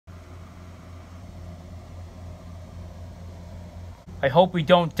I hope we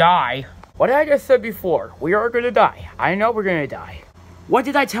don't die. What I just said before, we are gonna die. I know we're gonna die. What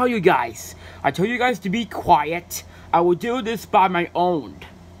did I tell you guys? I told you guys to be quiet. I will do this by my own.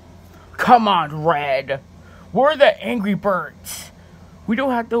 Come on, Red. We're the Angry Birds. We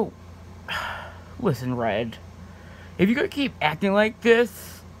don't have to... Listen, Red. If you're gonna keep acting like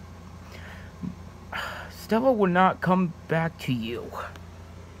this, Stella will not come back to you.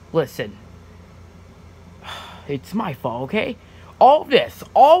 Listen. It's my fault, okay? All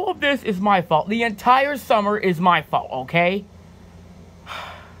of this is my fault. The entire summer is my fault, okay?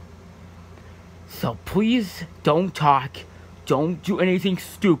 So please don't talk. Don't do anything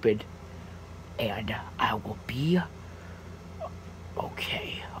stupid. And I will be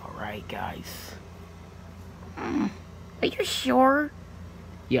okay. Alright, guys. Are you sure?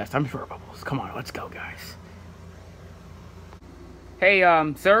 Yes, I'm sure, Bubbles. Come on, let's go, guys. Hey,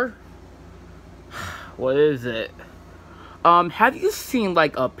 sir? What is it? Have you seen,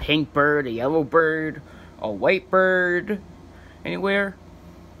 like, a pink bird, a yellow bird, a white bird, anywhere?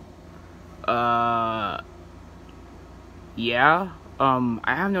 Yeah? I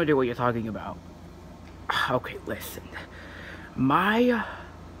have no idea what you're talking about. Okay, listen. My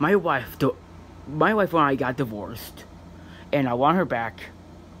wife and I got divorced, and I want her back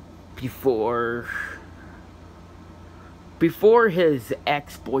before his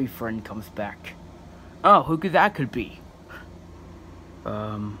ex-boyfriend comes back. Oh, who could that be?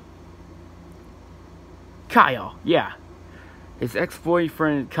 Kyle, yeah. His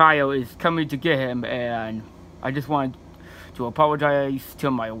ex-boyfriend Kyle is coming to get him, and I just wanted to apologize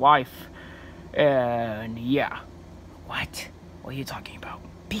to my wife. And yeah. What? What are you talking about?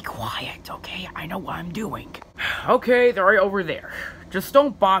 Be quiet, okay? I know what I'm doing. Okay, they're right over there. Just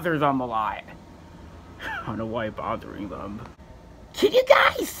don't bother them a lot. I don't know why I'm bothering them. Can you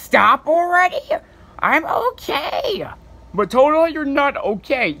guys stop already? I'm okay. Matilda, you're not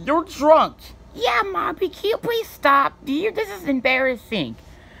okay. You're drunk. Yeah, Mommy, can you please stop? This is embarrassing.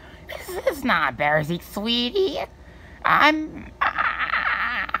 This is not embarrassing, sweetie.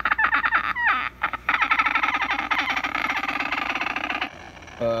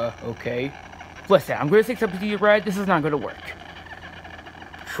 Okay. Listen, I'm gonna say something to you, Red. This is not gonna work.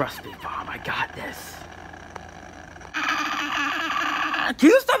 Trust me, Mom, I got this. Can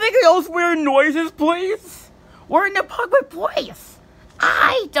you stop making those weird noises, please? We're in a public place.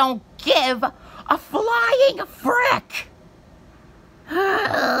 I don't give a flying frick.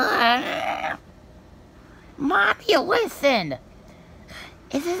 Mommy, listen.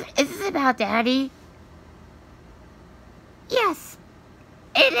 Is this about Daddy? Yes,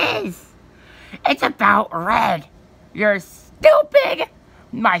 it is. It's about Red. You're stupid.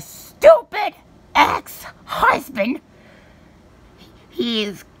 My stupid ex-husband.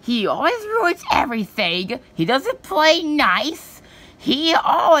 He always ruins everything. He doesn't play nice. He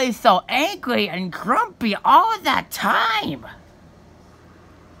always so angry and grumpy all the time.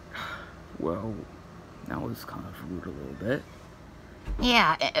 Well, that was kind of rude a little bit.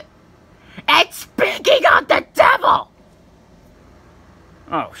 Yeah. And speaking of the devil!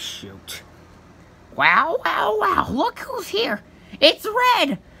 Oh, shoot. Wow, wow, wow. Look who's here. It's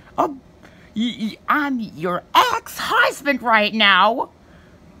Red. I'm your ex-husband right now.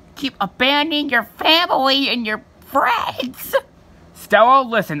 Keep abandoning your family and your friends. Stella,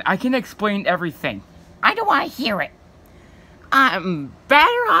 listen, I can explain everything. I don't want to hear it. I'm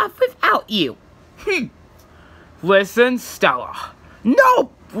better off without you. Listen, Stella.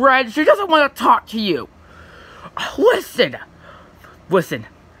 No, Red, she doesn't want to talk to you. Listen.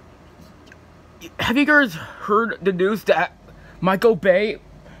 Have you guys heard the news that Michael Bay,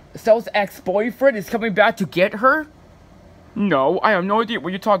 Stella's ex-boyfriend, is coming back to get her? No, I have no idea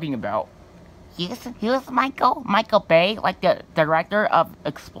what you're talking about. Here's Michael Bay, like the director of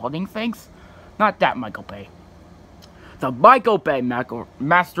Exploding Things. Not that Michael Bay. The Michael Bay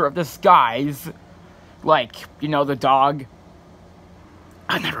Master of Disguise. Like, you know, the dog.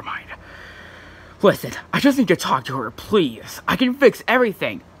 Never mind. Listen, I just need to talk to her, please. I can fix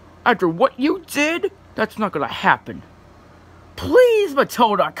everything. After what you did, that's not gonna happen. Please,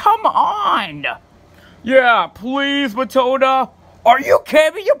 Matilda, come on! Yeah, please, Matilda. Are you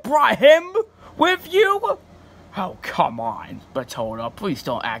kidding? You brought him with you? Oh, come on, Matilda. Please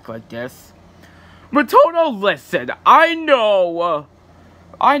don't act like this. Matilda, listen. I know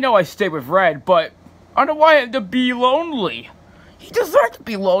I stay with Red, but I don't want him to be lonely. He deserves to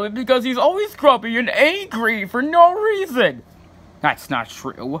be lonely because he's always grumpy and angry for no reason. That's not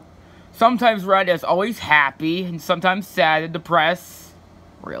true. Sometimes Red is always happy and sometimes sad and depressed.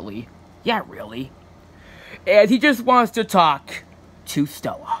 Really? Yeah, really. And he just wants to talk to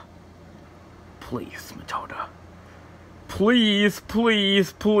Stella. Please, Matilda. Please,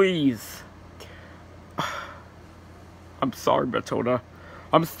 please, please. I'm sorry, Matilda.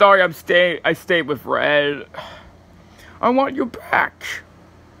 I'm sorry I stayed with Red. I want you back.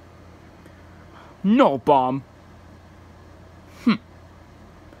 No, Bomb.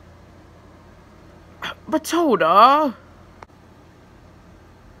 Matilda.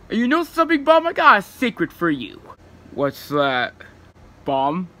 You know something, Bomb? I got a secret for you. What's that?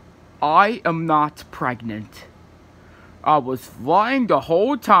 Bomb, I am not pregnant. I was lying the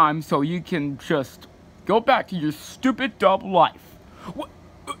whole time so you can just go back to your stupid, dumb life. What?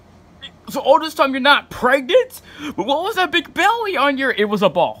 So all this time you're not pregnant? What was that big belly on your... It was a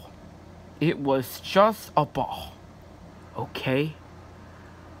ball. It was just a ball. Okay?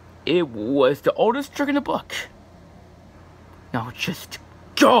 It was the oldest trick in the book. Now just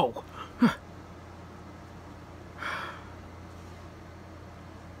go!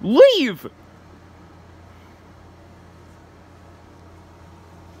 Leave!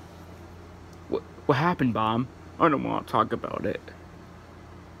 What happened, Bomb? I don't want to talk about it.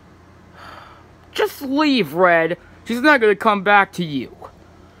 Just leave, Red. She's not gonna come back to you.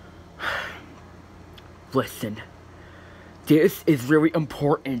 Listen. This is really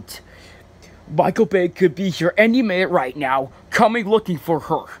important. Michael Bay could be here any minute right now, coming looking for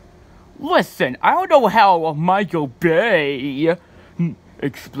her. Listen, I don't know how Michael Bay...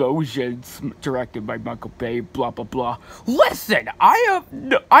 Explosions, directed by Michael Bay, blah blah blah. Listen, I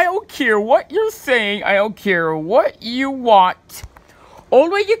don't care what you're saying, I don't care what you want.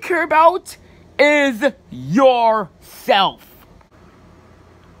 All you care about is yourself.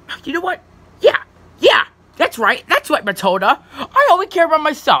 You know what? Yeah, that's right, Matilda. I only care about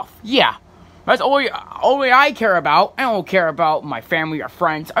myself, yeah. That's only I care about. I don't care about my family or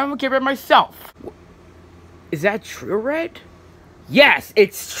friends, I don't care about myself. Is that true, Red? Yes,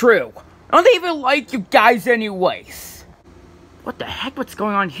 it's true. I don't even like you guys anyways. What the heck? What's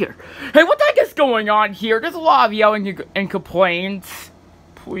going on here? Hey, what the heck is going on here? There's a lot of yelling and complaints.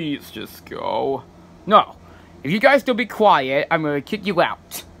 Please just go. No. If you guys don't be quiet, I'm gonna kick you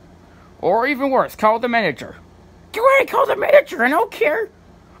out. Or even worse, call the manager. Go ahead, call the manager. I don't care.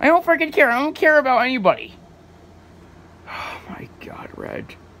 I don't freaking care. I don't care about anybody. Oh my god,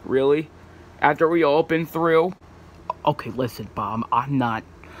 Red. Really? After we all been through? Okay, listen, Bomb, I'm not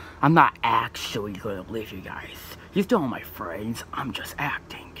actually gonna leave you guys. You're still my friends, I'm just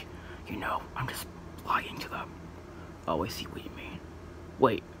acting. You know, I'm just lying to them. Oh, I see what you mean.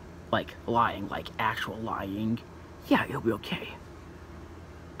 Wait, like lying, like actual lying? Yeah, it'll be okay.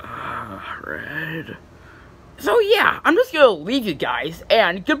 Red. So yeah, I'm just gonna leave you guys,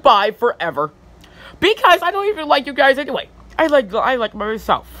 and goodbye forever. Because I don't even like you guys anyway. I like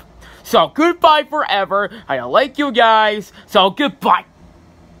myself. So, goodbye forever. I don't like you guys. So, goodbye.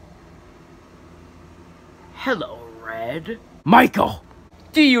 Hello, Red. Michael!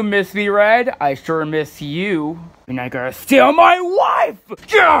 Do you miss me, Red? I sure miss you. You're not gonna steal my wife!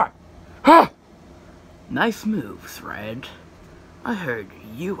 Yeah! Huh! Nice moves, Red. I heard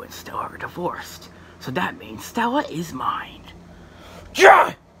you and Stella are divorced. So that means Stella is mine.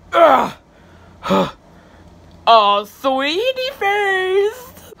 Yeah! Oh, sweetie face!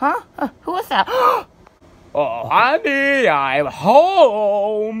 Huh? Who was that? Oh, honey, I'm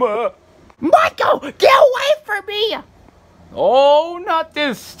home. Michael, get away from me! Oh, not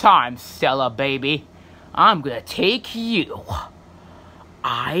this time, Stella, baby. I'm gonna take you.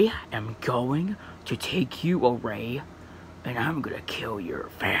 I am going to take you away, and I'm gonna kill your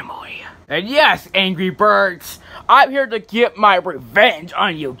family. And yes, Angry Birds, I'm here to get my revenge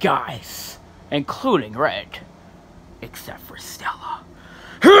on you guys, including Red, except for Stella.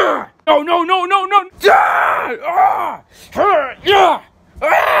 No!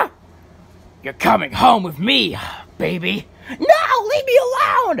 You're coming home with me, baby. No, leave me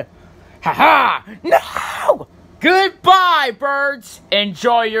alone! Haha! No! Goodbye, birds.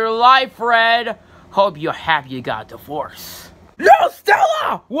 Enjoy your life, Red. Hope you're happy you got a divorce. No,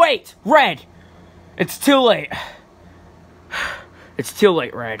 Stella! Wait, Red. It's too late. It's too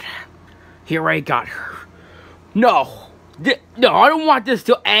late, Red. He already got her. No. No, I don't want this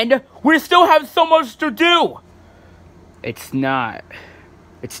to end. We still have so much to do. It's not.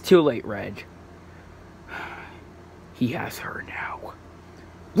 It's too late, Red. He has her now.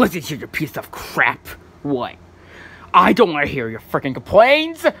 Listen here, you piece of crap. What? I don't want to hear your freaking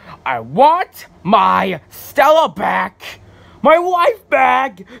complaints. I want my Stella back. My wife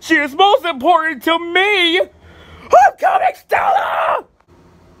back. She is most important to me. I'm coming, Stella!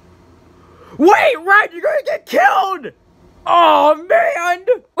 Wait, Red, you're gonna get killed! Oh, man!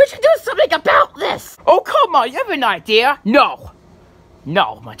 We should do something about this! Oh, come on, you have an idea? No.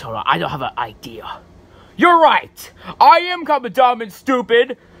 No, Matilda, I don't have an idea. You're right. I am kind of dumb and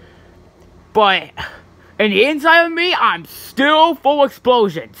stupid. But in the inside of me, I'm still full of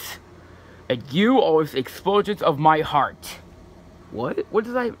explosions. And you are the explosions of my heart. What? What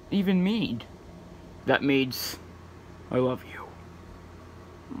does that even mean? That means I love you.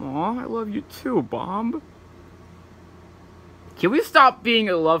 Aw, I love you too, Bomb. Can we stop being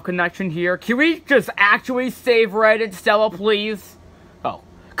a love connection here? Can we just actually save Red and Stella, please? Oh.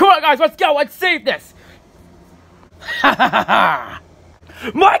 Come on, guys, let's go! Let's save this! Ha ha ha ha!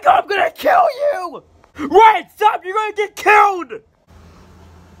 Michael, I'm gonna kill you! Red, stop! You're gonna get killed!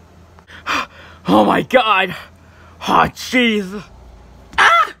 Oh my god. Oh, jeez.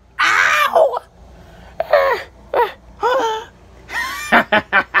 Ah! Ow!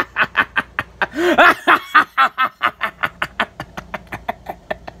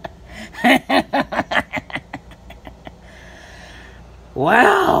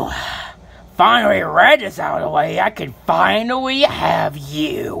 Well, finally Red is out of the way. I can finally have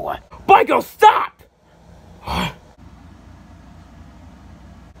you. Michael, stop!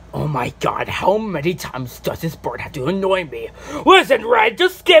 Oh my god, how many times does this bird have to annoy me? Listen, Red,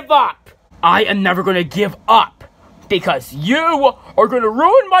 just give up! I am never gonna give up, because you are gonna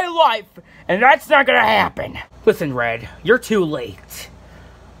ruin my life, and that's not gonna happen. Listen, Red, you're too late.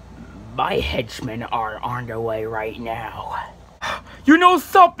 My henchmen are on their way right now. You know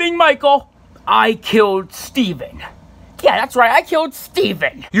something, Michael? I killed Steven. Yeah, that's right, I killed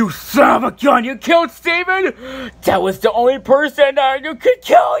Steven. You son of a gun, you killed Steven? That was the only person who could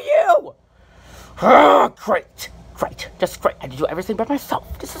kill you! Oh, great, just great. I had to do everything by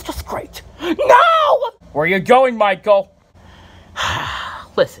myself. This is just great. No! Where are you going, Michael?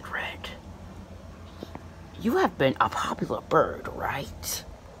 Listen, Red. You have been a popular bird, right?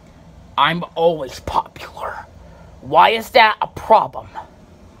 I'm always popular. Why is that a problem?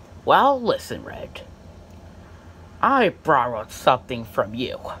 Well, listen, Red. I borrowed something from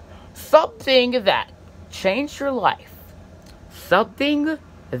you. Something that changed your life. Something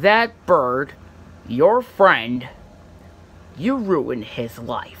that bird, your friend, you ruined his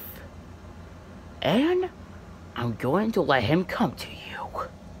life. And I'm going to let him come to you.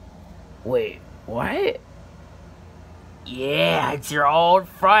 Wait, what? Yeah, it's your old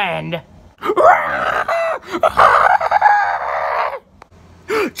friend.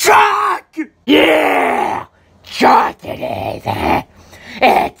 Chuck! Yeah! Chuck it is.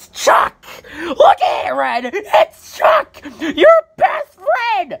 It's Chuck! Look at it, Red! It's Chuck! Your best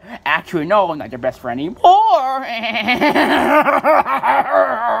friend! Actually, no, I'm not your best friend anymore.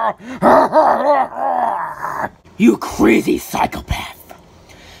 You crazy psychopath!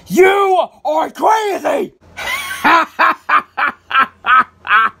 You are crazy!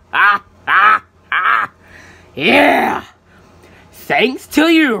 Yeah! Thanks to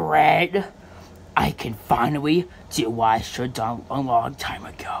you, Red, I can finally do what I should have done a long time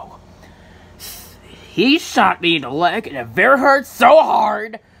ago. He shot me in the leg and it very hurt so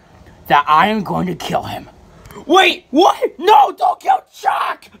hard that I am going to kill him. Wait, what? No, don't kill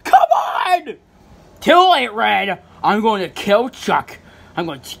Chuck! Come on! Too late, Red. I'm going to kill Chuck. I'm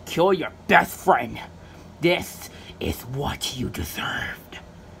going to kill your best friend. This is what you deserved.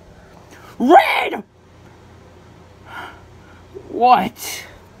 Red! What?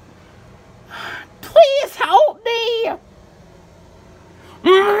 Please help me!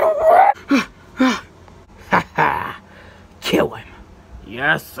 Kill him.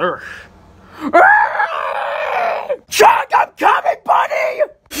 Yes, sir. Chuck, I'm coming, buddy!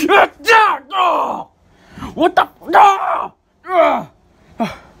 What the?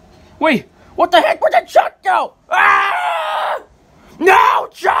 Wait, what the heck? Where did Chuck go? No,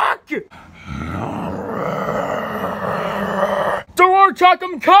 Chuck! Don't worry, Chuck,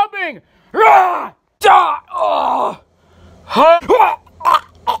 I'm coming!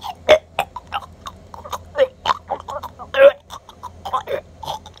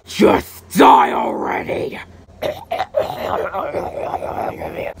 Just die already!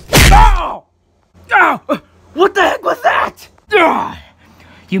 No! What the heck was that?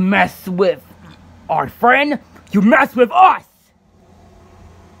 You mess with our friend, you mess with us!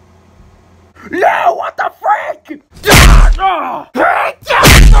 No, what the frick?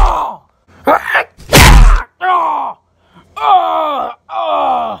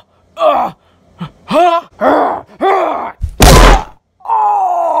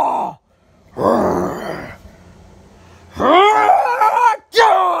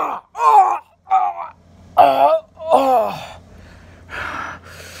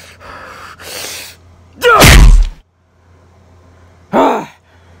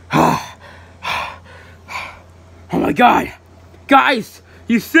 Oh my god! Guys,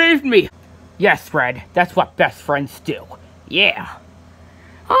 you saved me! Yes, Red, that's what best friends do. Yeah.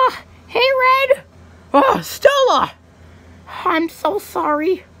 Hey, Red. Stella! I'm so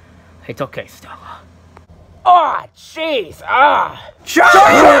sorry. It's okay, Stella. Jeez!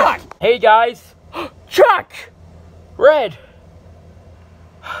 Chuck! Hey, guys. Chuck! Red!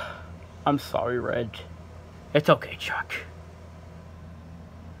 I'm sorry, Red. It's okay, Chuck.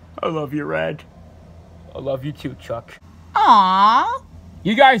 I love you, Red. I love you too, Chuck. Aww.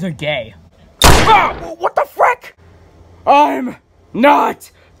 You guys are gay. What the frick? I'm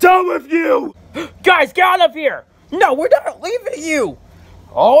not done with you! Guys, get out of here! No, we're not leaving you!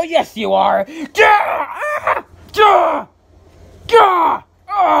 Oh, yes, you are!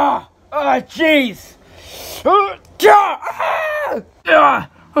 Jeez!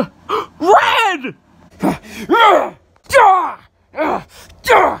 Red!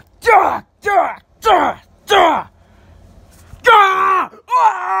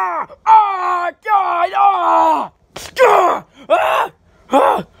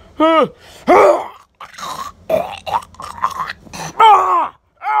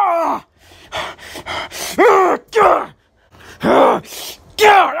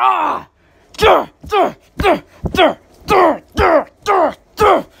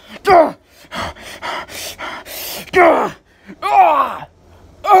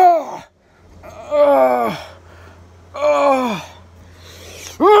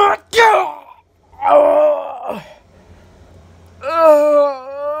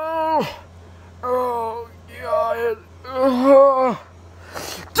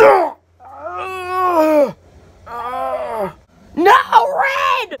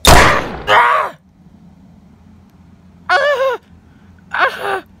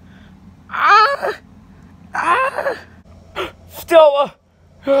 Stella!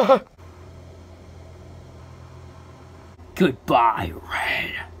 Goodbye,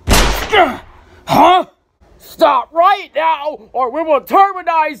 Red. Huh? Stop right now, or we will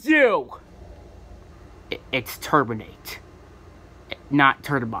terminize you! It's terminate, not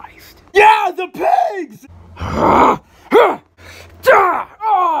terminized. Yeah, the pigs!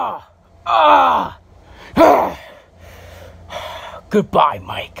 Goodbye,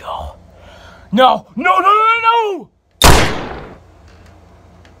 Michael. No!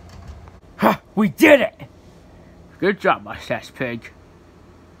 We did it! Good job, Mustache Pig.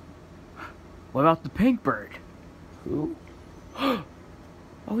 What about the pink bird? Who?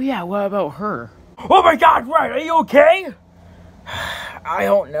 Oh yeah, what about her? Oh my god, Red, are you okay? I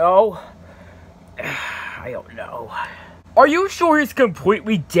don't know. I don't know. Are you sure he's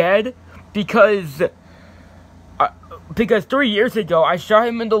completely dead? Because 3 years ago, I shot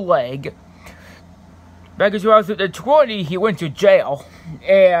him in the leg. Back in 2020, he went to jail.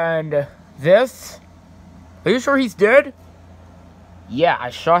 And this? Are you sure he's dead? Yeah, I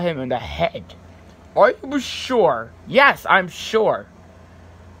shot him in the head. Are you sure? Yes, I'm sure.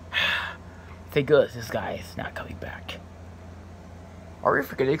 Thank goodness this guy is not coming back. Are we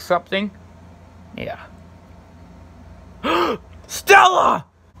forgetting something? Yeah. Stella!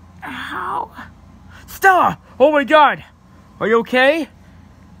 Ow. Stella! Oh my god! Are you okay?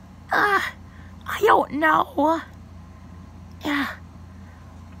 I don't know. Yeah.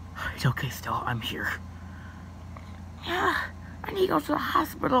 It's okay, Stella. I'm here. Yeah. I need to go to the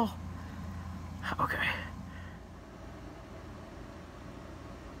hospital. Okay.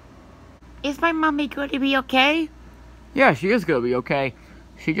 Is my mommy going to be okay? Yeah, she is gonna be okay.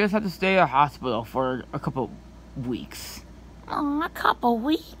 She just had to stay at a hospital for a couple weeks. Oh, a couple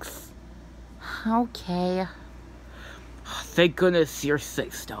weeks. Okay. Thank goodness you're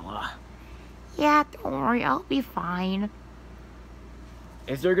sick, Stella. Yeah, don't worry. I'll be fine.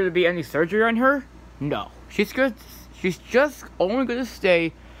 Is there gonna be any surgery on her? No. She's just only gonna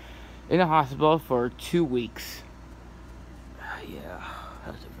stay in the hospital for 2 weeks. Yeah,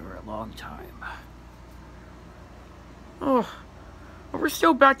 that's a very long time. Oh, are we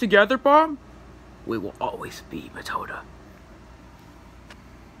still back together, Bob? We will always be, Matilda.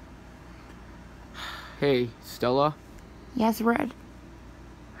 Hey, Stella. Yes, Red?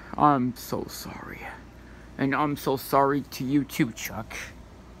 I'm so sorry. And I'm so sorry to you too, Chuck.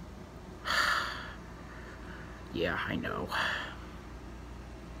 Yeah, I know.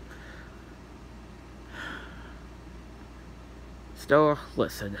 Stella,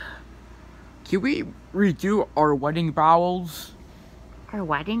 listen. Can we redo our wedding vows? Our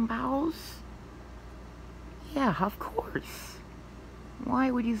wedding vows? Yeah, of course.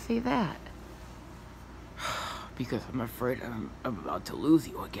 Why would you say that? Because I'm afraid I'm about to lose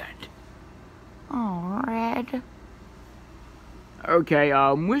you again. Oh, Red.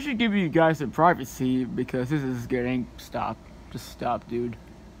 Okay, we should give you guys some privacy because this is getting... Stop. Just stop, dude.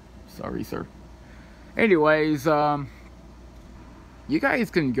 Sorry, sir. Anyways, you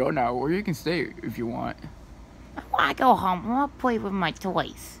guys can go now, or you can stay if you want. I want to go home. I want to play with my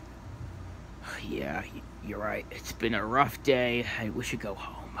toys. Yeah, you're right. It's been a rough day. I wish you'd go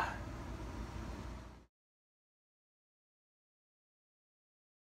home.